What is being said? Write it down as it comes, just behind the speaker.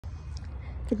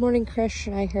Good morning, Chris.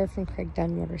 Shania here from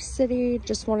Dunn Motor City.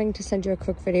 Just wanting to send you a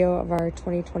quick video of our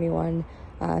 2021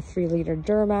 3-liter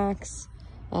Duramax.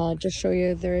 Just show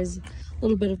you there is a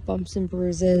little bit of bumps and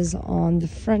bruises on the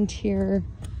front here.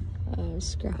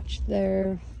 Scratch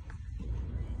there.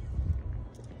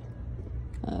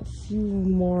 A few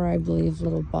more, I believe,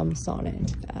 little bumps on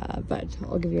it. But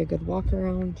I'll give you a good walk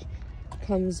around.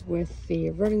 Comes with the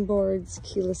running boards,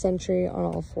 keyless entry on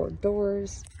all 4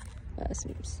 doors.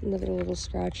 Another little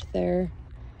scratch there.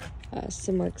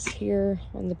 Some marks here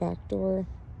on the back door.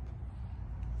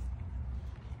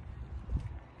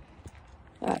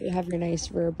 You have your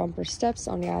nice rear bumper steps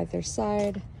on either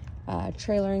side,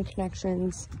 trailering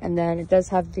connections, and then it does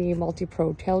have the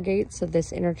multi-pro tailgate, so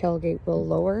this inner tailgate will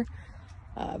lower.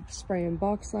 Spray and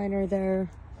box liner there,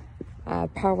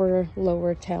 power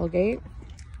lower tailgate,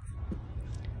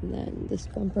 and then this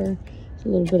bumper, a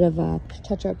little bit of a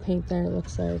touch-up paint there. It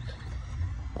looks like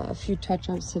a few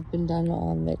touch-ups have been done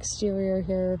on the exterior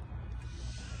here.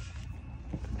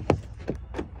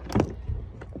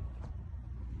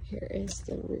 Here is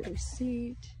the rear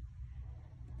seat.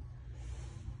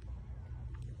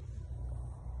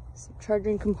 Some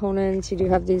charging components. You do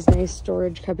have these nice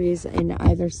storage cubbies in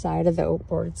either side of the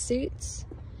outboard seats.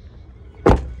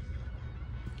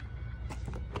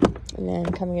 And then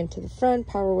coming into the front,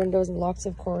 power windows and locks,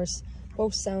 of course,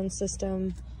 both sound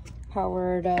system,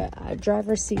 powered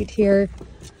driver's seat here,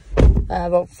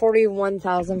 about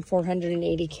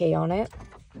 41,480 K on it.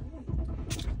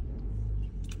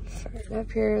 Right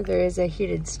up here, there is a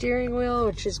heated steering wheel,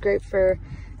 which is great for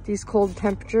these cold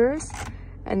temperatures.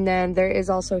 And then there is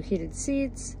also heated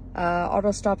seats,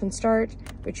 auto stop and start,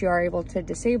 which you are able to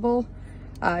disable,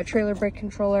 trailer brake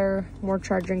controller, more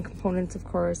charging components, of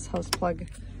course, house plug.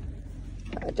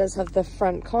 It does have the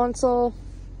front console.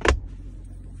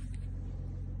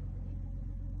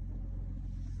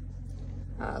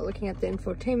 Looking at the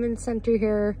infotainment center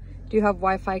here, do you have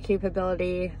Wi-Fi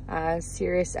capability,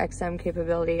 Sirius XM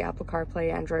capability, Apple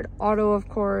CarPlay, Android Auto, of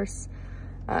course.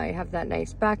 You have that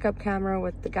nice backup camera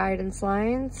with the guidance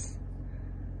lines.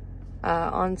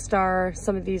 OnStar,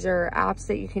 some of these are apps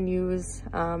that you can use,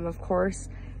 of course.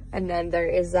 And then there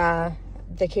is the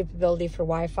capability for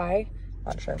Wi-Fi.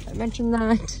 Not sure if I mentioned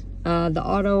that. The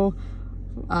auto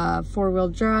 4-wheel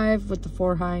drive with the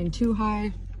 4-high and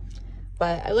 2-high.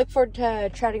 But I look forward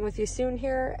to chatting with you soon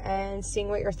here and seeing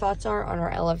what your thoughts are on our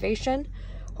elevation.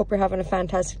 Hope you're having a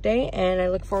fantastic day, and I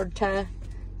look forward to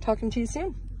talking to you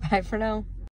soon. Bye for now.